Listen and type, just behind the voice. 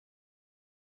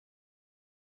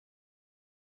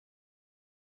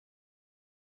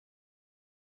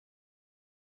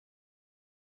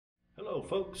Hello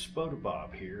folks, Bota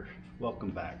Bob here.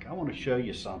 Welcome back. I want to show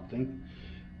you something.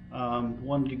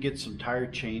 Wanted to get some tire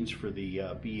chains for the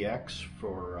BX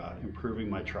for improving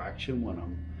my traction when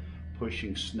I'm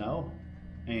pushing snow.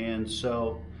 And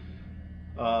so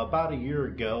about a year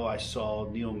ago I saw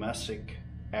Neil Messick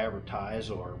advertise.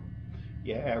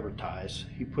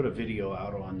 He put a video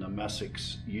out on the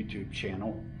Messick's YouTube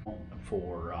channel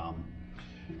for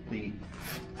the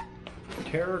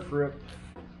Terra grip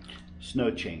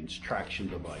snow chains traction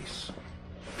device.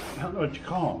 I don't know what you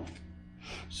call them.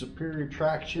 Superior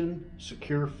traction,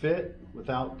 secure fit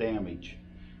without damage,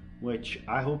 which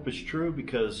I hope is true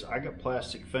because I got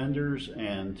plastic fenders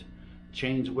and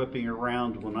chains whipping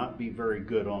around will not be very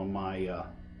good on my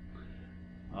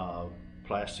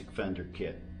plastic fender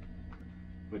kit,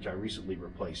 which I recently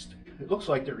replaced. It looks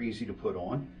like they're easy to put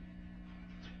on.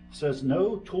 It says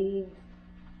no tools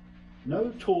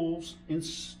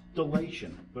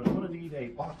installation, but I'm going to need a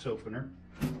box opener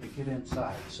to get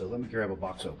inside, so let me grab a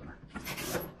box opener.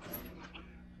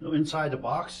 So inside the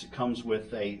box it comes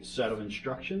with a set of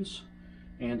instructions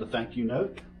and a thank you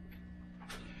note.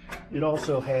 It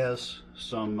also has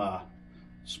some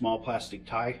small plastic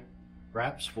tie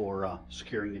wraps for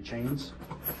securing the chains.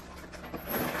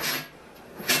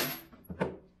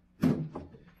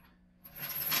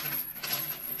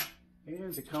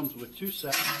 And it comes with two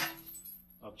sets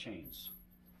of chains.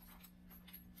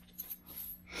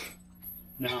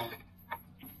 Now,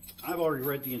 I've already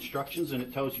read the instructions and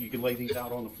it tells you can lay these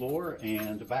out on the floor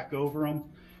and back over them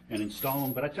and install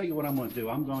them, but I tell you what I'm going to do.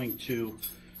 I'm going to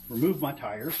remove my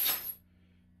tires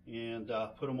and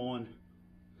put them on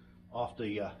off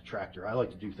the tractor. I like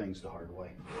to do things the hard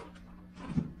way.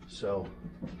 So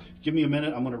give me a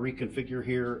minute. I'm going to reconfigure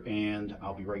here and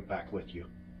I'll be right back with you.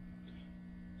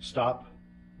 Stop,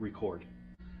 record.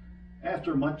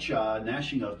 After much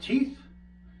gnashing of teeth,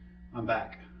 I'm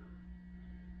back.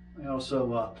 I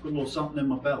also put a little something in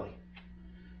my belly.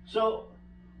 So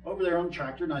over there on the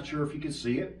tractor, not sure if you can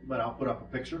see it, but I'll put up a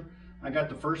picture. I got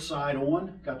the first side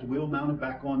on, got the wheel mounted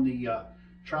back on the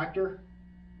tractor,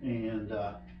 and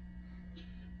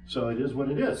so it is what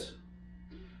it is.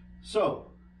 So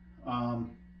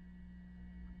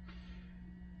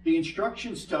the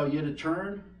instructions tell you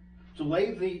to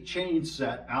lay the chain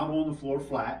set out on the floor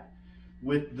flat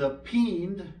with the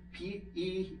peened,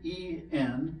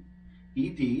 P-E-E-N-E-D,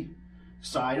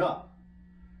 side up.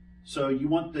 So you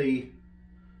want the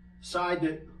side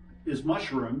that is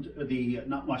mushroomed,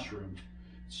 not mushroomed,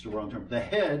 it's the wrong term, the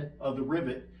head of the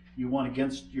rivet you want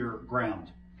against your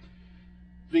ground.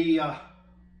 The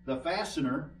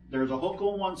fastener, there's a hook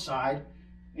on one side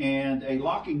and a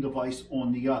locking device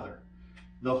on the other.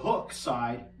 The hook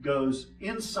side goes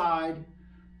inside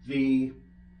the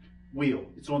wheel.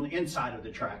 It's on the inside of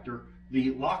the tractor.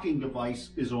 The locking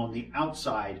device is on the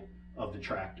outside of the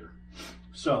tractor.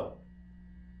 So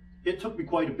it took me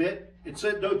quite a bit. It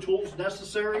said no tools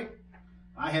necessary.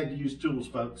 I had to use tools,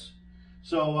 folks.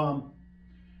 So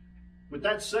with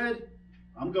that said,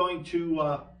 I'm going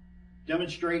to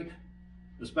demonstrate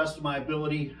as best of my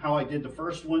ability how I did the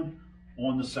first one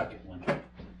on the second one.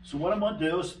 So what I'm going to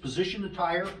do is position the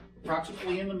tire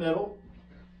approximately in the middle,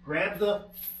 grab the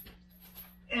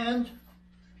end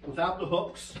without the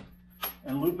hooks,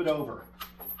 and loop it over.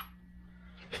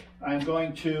 I'm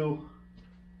going to,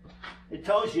 it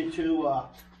tells you to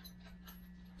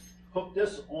hook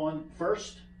this on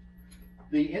first.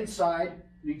 The inside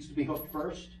needs to be hooked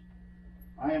first.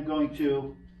 I am going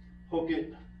to hook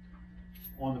it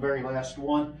on the very last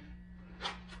one.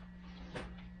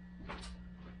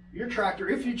 Your tractor,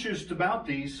 if you choose to mount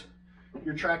these,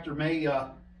 your tractor may,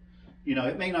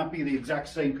 it may not be the exact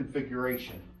same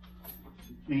configuration,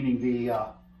 meaning the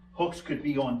hooks could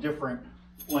be on different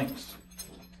lengths.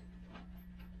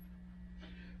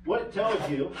 What it tells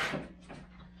you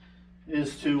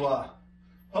is to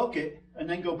hook it and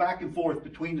then go back and forth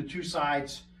between the two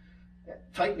sides,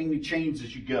 tightening the chains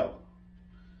as you go.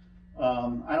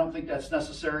 I don't think that's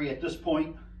necessary at this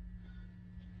point.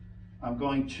 I'm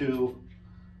going to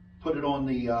put it on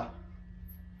the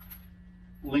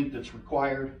length that's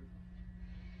required.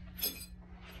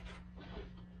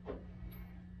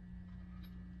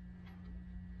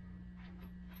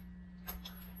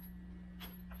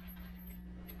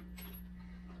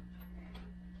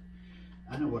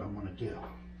 I know what I'm going to do.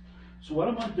 So what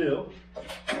I'm going to do,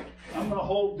 I'm going to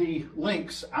hold the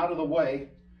links out of the way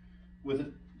with a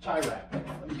tie wrap.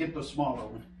 Let me get the smaller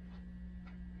one.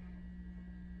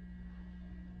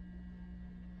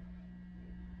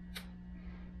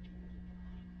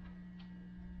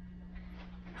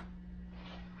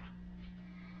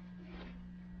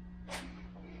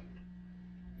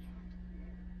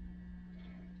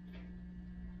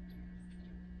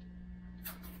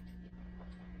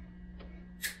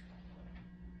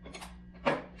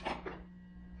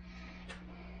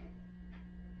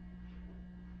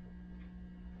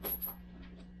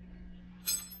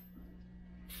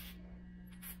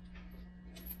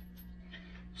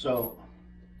 So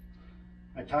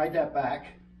I tied that back,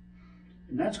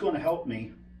 and that's going to help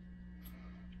me.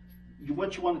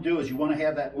 What you want to do is you want to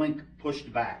have that link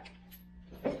pushed back.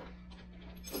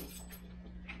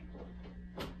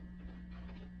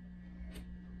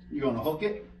 You're going to hook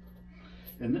it,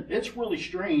 and it's really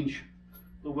strange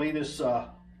the way this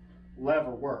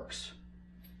lever works,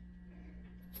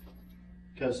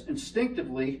 because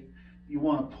instinctively you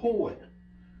want to pull it,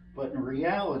 but in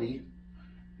reality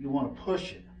you want to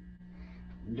push it.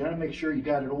 You got to make sure you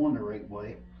got it on the right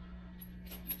way,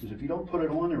 because if you don't put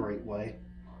it on the right way,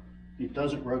 it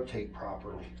doesn't rotate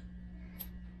properly.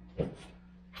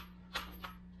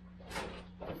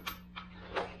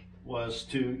 Was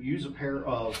to use a pair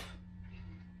of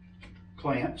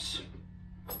clamps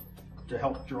to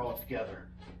help draw it together.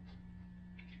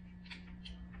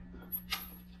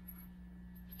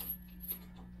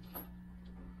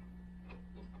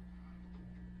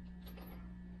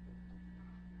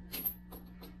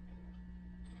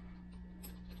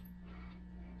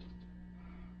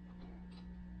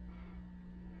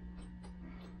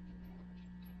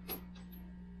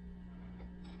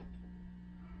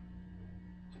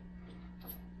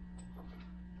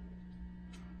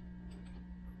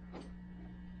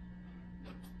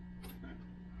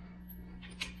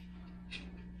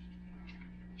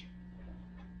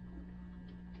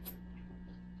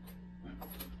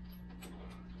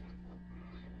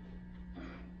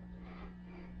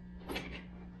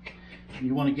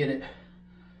 You want to get it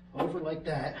over like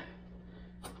that,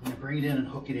 and bring it in and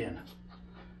hook it in.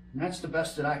 And that's the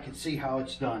best that I can see how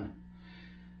it's done.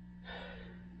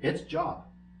 It's a job,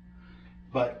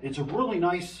 but it's a really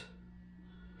nice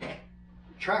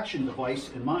traction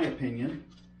device in my opinion.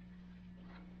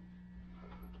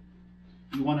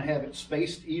 You want to have it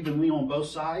spaced evenly on both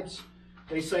sides.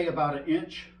 They say about 1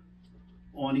 inch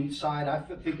on each side. I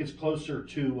think it's closer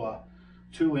to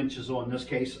 2 inches on this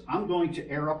case. I'm going to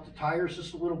air up the tires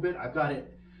just a little bit. I've got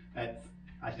it at,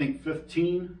 I think,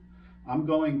 15. I'm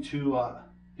going to,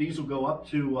 these will go up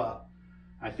to,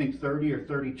 I think 30 or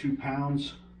 32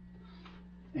 pounds.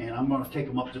 And I'm going to take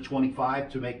them up to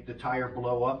 25 to make the tire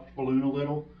balloon a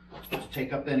little, to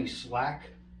take up any slack.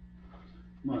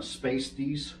 I'm going to space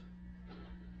these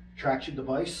traction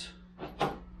device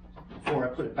before I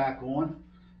put it back on.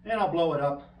 And I'll blow it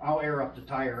up. I'll air up the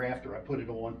tire after I put it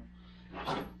on.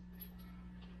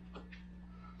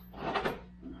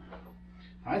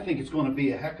 I think it's going to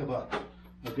be a heck of a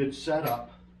good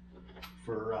setup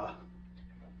for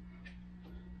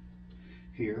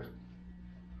here.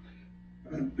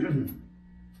 The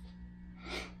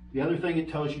other thing it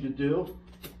tells you to do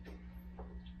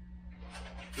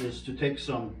is to take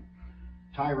some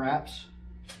tie wraps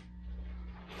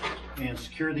and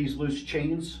secure these loose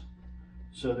chains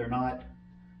so they're not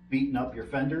beating up your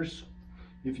fenders.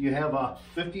 If you have a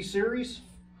 50 series,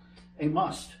 a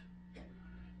must,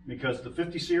 because the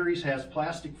 50 series has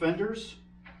plastic fenders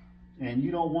and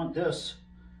you don't want this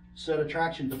set of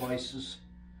traction devices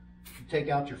to take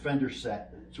out your fender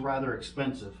set. It's rather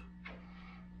expensive.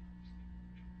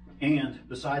 And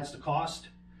besides the cost,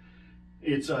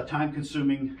 it's a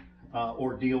time-consuming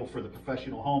ordeal for the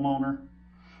professional homeowner.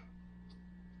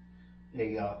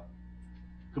 A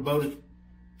Kubota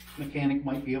mechanic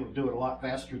might be able to do it a lot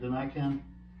faster than I can.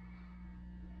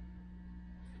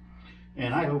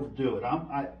 And I overdo it.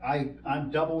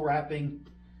 I'm double wrapping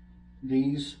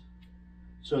these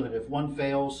so that if one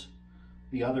fails,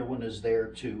 the other one is there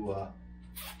to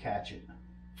catch it.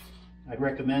 I'd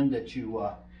recommend that you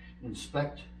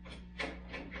inspect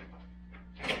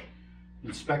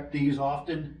these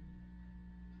often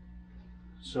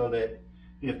so that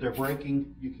if they're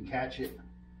breaking, you can catch it.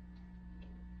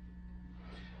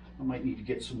 I might need to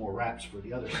get some more wraps for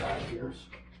the other side here.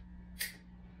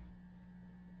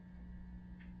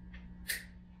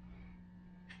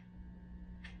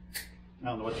 I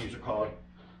don't know what these are called.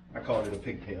 I called it a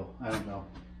pigtail. I don't know.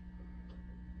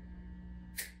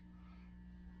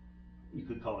 You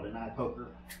could call it an eye poker.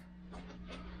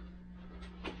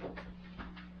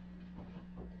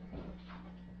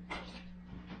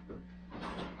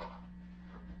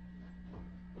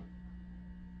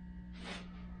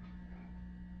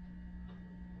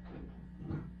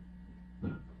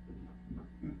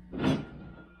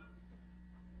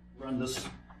 Run this.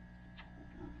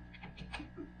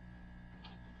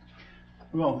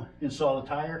 We're going to install the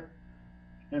tire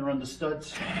and run the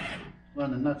studs,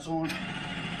 run the nuts on.